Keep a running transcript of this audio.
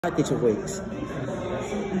package of weeks.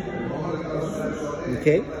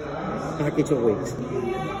 Okay, package of weeks.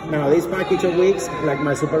 Now this package of weeks, like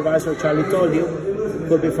my supervisor Charlie told you,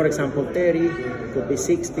 could be, for example, 30, could be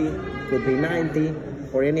 60, could be 90,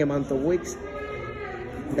 or any amount of weeks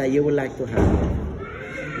that you would like to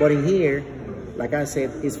have. But in here, like I said,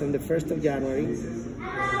 it's from the 1st of January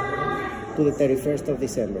to the 31st of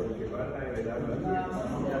December.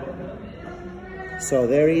 So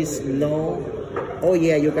there is no, oh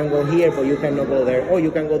yeah, you can go here, but you cannot go there. Oh,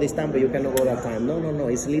 you can go this time, but you cannot go that time. No, no, no.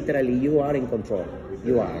 It's literally you are in control.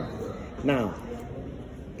 You are. Now,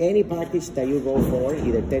 any package that you go for,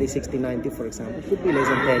 either 30, 60, 90, for example, could be less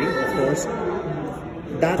than 30, of course,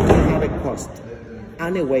 that can have a cost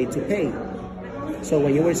and a way to pay. So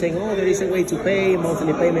when you were saying, oh, there is a way to pay,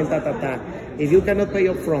 monthly payment, if you cannot pay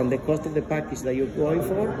up front the cost of the package that you're going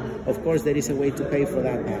for, of course, there is a way to pay for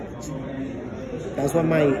that package. That's what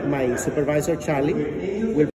my supervisor, Charlie, will